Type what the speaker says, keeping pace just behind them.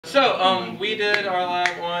So we did our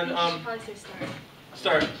lab on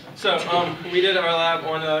start. So we did our lab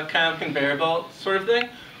on a kind of conveyor belt sort of thing.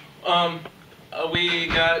 We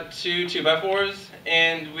got two 2x4s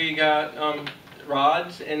and we got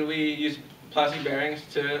rods, and we used plastic bearings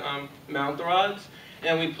to mount the rods,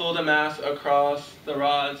 and we pulled a mass across the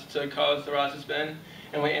rods to cause the rods to spin.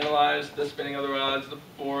 And we analyzed the spinning of the rods, the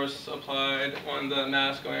force applied on the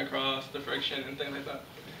mass going across, the friction, and things like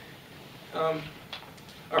that.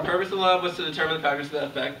 Our purpose of the lab was to determine the factors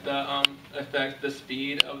that affect the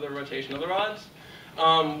speed of the rotation of the rods.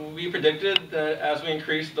 We predicted that as we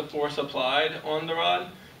increased the force applied on the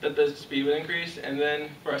rod, that the speed would increase. And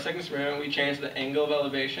then for our second experiment, we changed the angle of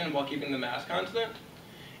elevation while keeping the mass constant.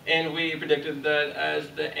 And we predicted that as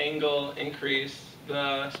the angle increased,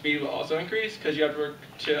 the speed will also increase, because you have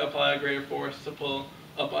to apply a greater force to pull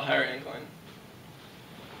up a higher incline.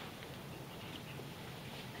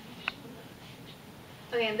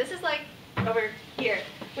 Okay, and this is like over here.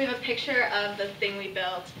 We have a picture of the thing we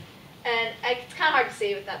built, and it's kind of hard to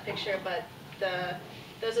see with that picture, but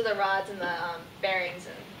those are the rods and the bearings,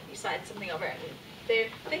 and you slide something over it, and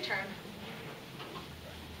they turn.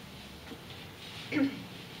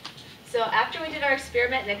 So after we did our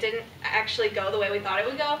experiment and it didn't actually go the way we thought it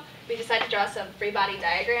would go, we decided to draw some free body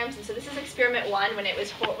diagrams. And so this is experiment 1 when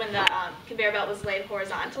the conveyor belt was laid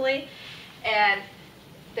horizontally, and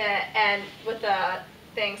with the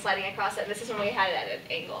thing sliding across it. And this is when we had it at an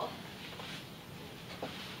angle.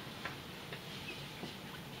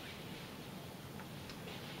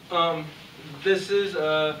 This is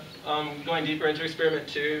going deeper into experiment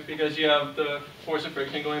 2, because you have the force of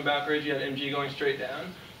friction going backwards, you have mg going straight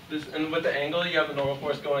down. And with the angle, you have the normal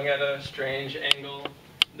force going at a strange angle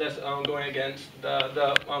that's going against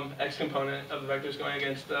the x component of the vectors going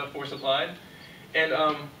against the force applied. And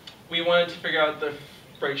we wanted to figure out the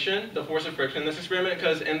friction, the force of friction in this experiment,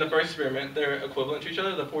 because in the first experiment, they're equivalent to each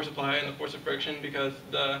other, the force applied and the force of friction, because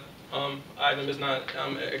the item is not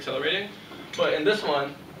accelerating. But in this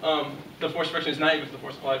one, the force of friction is not equal to the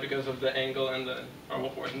force applied because of the angle and the normal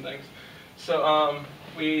force and things. So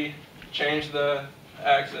we changed the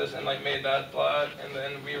axis and made that plot, and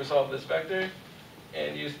then we resolved this vector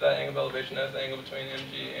and used that angle of elevation as the angle between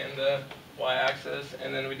mg and the y-axis,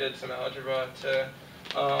 and then we did some algebra to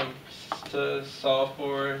solve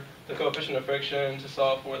for the coefficient of friction, to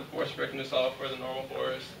solve for the force of friction, to solve for the normal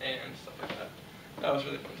force, and stuff like that. That was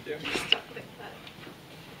really fun to do.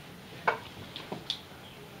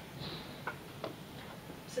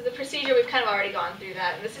 So the procedure, we've kind of already gone through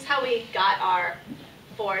that, and this is how we got our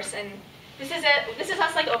force, and this is it. This is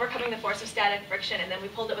us overcoming the force of static friction, and then we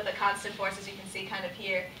pulled it with a constant force, as you can see kind of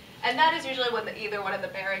here. And that is usually when either one of the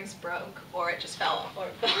bearings broke or it just fell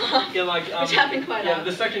off, yeah, which happened quite often.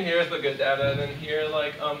 This section here is the good data, and then here,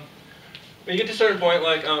 when you get to a certain point,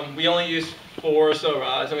 we only used 4 or so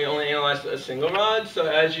rods, and we only analyzed a single rod. So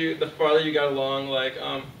as the farther you got along,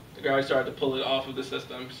 the gravity started to pull it off of the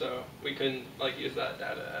system, so we couldn't use that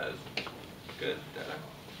data as good data.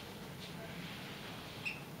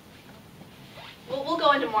 We'll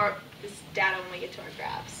go into more of this data when we get to our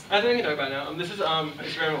graphs. I think we can talk about it now. This is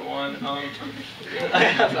experiment 1.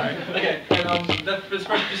 Sorry. Okay. And this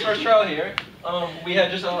first trial here, we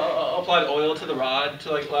had just applied oil to the rod to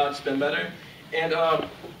allow it to spin better, and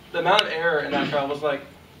the amount of error in that trial was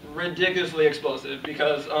ridiculously explosive,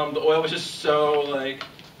 because the oil was just so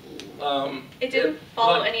it didn't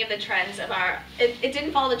follow any of the trends of our. It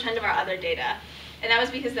didn't follow the trend of our other data. And that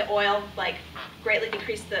was because the oil greatly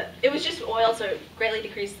decreased it was just oil, so it greatly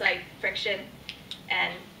decreased friction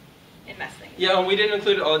and it messed things. Yeah, we didn't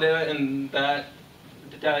include all the data in that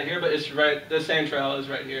data here, but it's right, the same trial is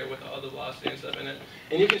right here with all the velocity and stuff in it.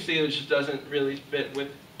 And you can see it just doesn't really fit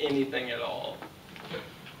with anything at all.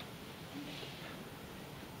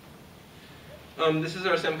 This is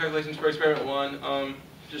our sample calculations for experiment 1.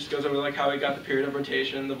 Just goes over how we got the period of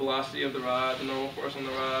rotation, the velocity of the rod, the normal force on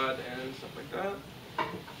the rod, and stuff like that.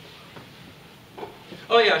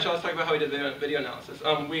 Oh yeah, so let's talk about how we did the video analysis.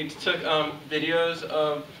 We took videos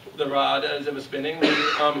of the rod as it was spinning. We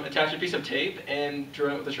attached a piece of tape and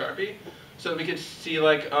drew it with a Sharpie, so we could see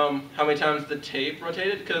how many times the tape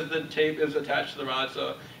rotated, because the tape is attached to the rod.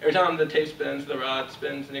 So every time the tape spins, the rod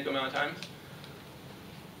spins an equal amount of times.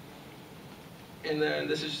 And then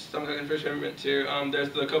this is something for experiment 2. There's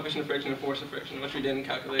the coefficient of friction and force of friction, which we didn't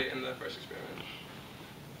calculate in the first experiment.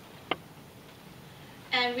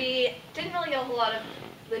 And we didn't really get a whole lot of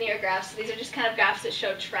linear graphs. So these are just kind of graphs that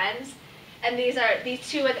show trends. And these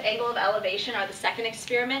two with angle of elevation are the second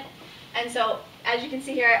experiment. And so as you can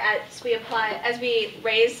see here, as we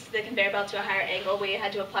raised the conveyor belt to a higher angle, we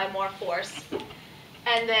had to apply more force.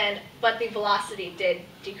 and then but the velocity did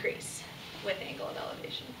decrease with angle of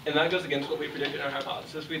elevation. And that goes against what we predicted in our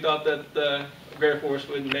hypothesis. We thought that the greater force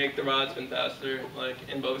would make the rod spin faster, like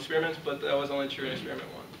in both experiments, but that was only true in experiment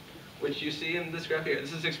 1, which you see in this graph here.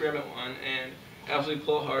 This is experiment 1, and as we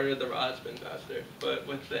pull harder, the rod spins faster. But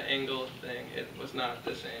with the angle thing, it was not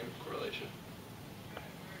the same correlation.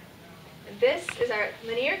 This is our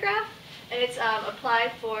linear graph, and it's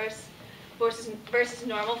applied force versus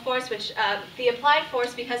normal force, which the applied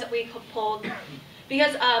force, because we pulled,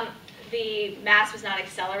 because the mass was not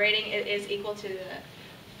accelerating, it is equal to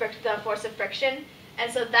the force of friction,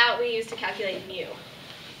 and so that we use to calculate mu.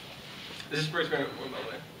 This is for experiment 1, by the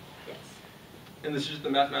way. Yes. And this is just the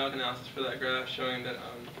mathematical analysis for that graph, showing that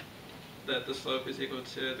that the slope is equal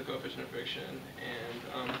to the coefficient of friction,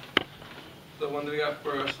 and the one that we got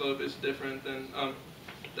for our slope is different than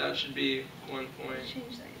that should be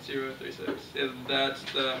 1.036. Yeah, that's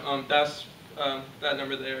the that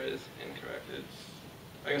number there is incorrect.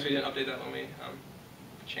 I guess we didn't update that when we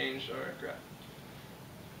changed our graph.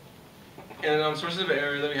 And sources of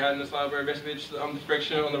error that we had in this lab were basically just the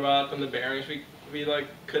friction on the rod from the bearings. We like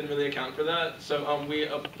couldn't really account for that, so we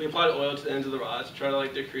applied oil to the ends of the rods to try to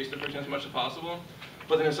like decrease the friction as much as possible.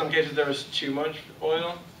 But then in some cases there was too much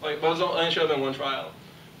oil. But it was only showed up in one trial.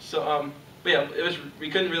 So but yeah, we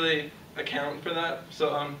couldn't really account for that.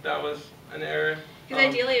 So that was an error. Because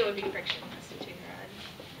ideally it would be frictionless between the rod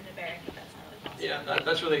and the bearing, but that's not really possible. Yeah,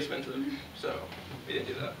 that's really expensive, so we didn't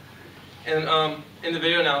do that. And in the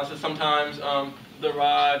video analysis, sometimes the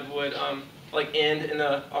rod would like end in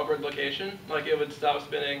an awkward location. Like it would stop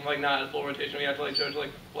spinning, like not at full rotation. We had to like judge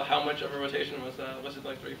like, well, how much of a rotation was that? Was it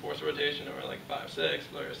like 3/4 rotation or like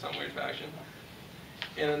 5/6 or some weird fraction?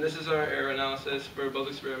 And then this is our error analysis for both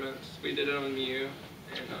experiments. We did it on mu,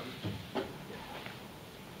 and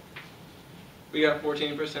we got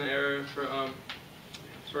 14% error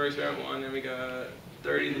for experiment 1, and we got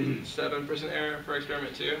 37% error for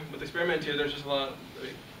experiment 2. With experiment 2, there's just a lot.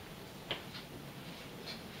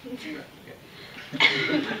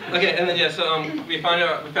 Okay, and then yeah, so we found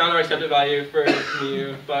our accepted value for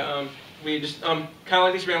mu, but we just kind of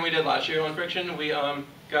like the experiment we did last year on friction. We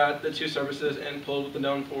got the two surfaces and pulled with the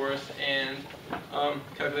known force and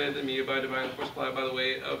calculated the mu by dividing the force applied by the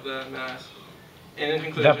weight of the mass. And in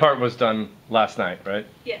conclusion, that part was done last night, right?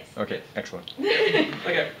 Yes. Okay, excellent.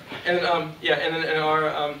 Okay, and then yeah, and then in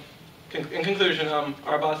our in conclusion, our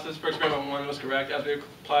hypothesis for experiment 1 was correct. As we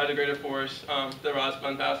applied a greater force, the rod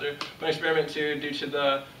spun faster. But in experiment 2, due to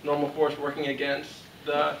the normal force working against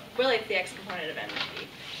the really, it's the x component of energy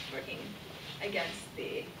working against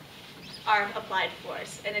our applied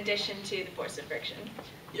force, in addition to the force of friction.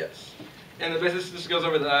 Yes. And the basis just goes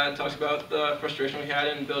over that and talks about the frustration we had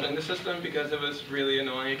in building the system because it was really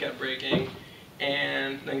annoying. It kept breaking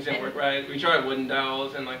and things didn't work right. We tried wooden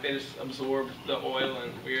dowels and like they just absorbed the oil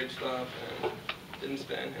and weird stuff and didn't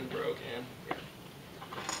spin and broke and yeah.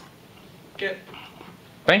 Okay.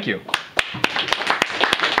 Thank you.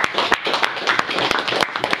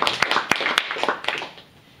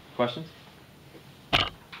 Questions?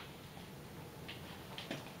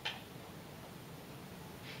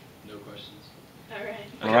 No questions. All right.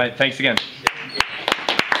 All right, thanks again.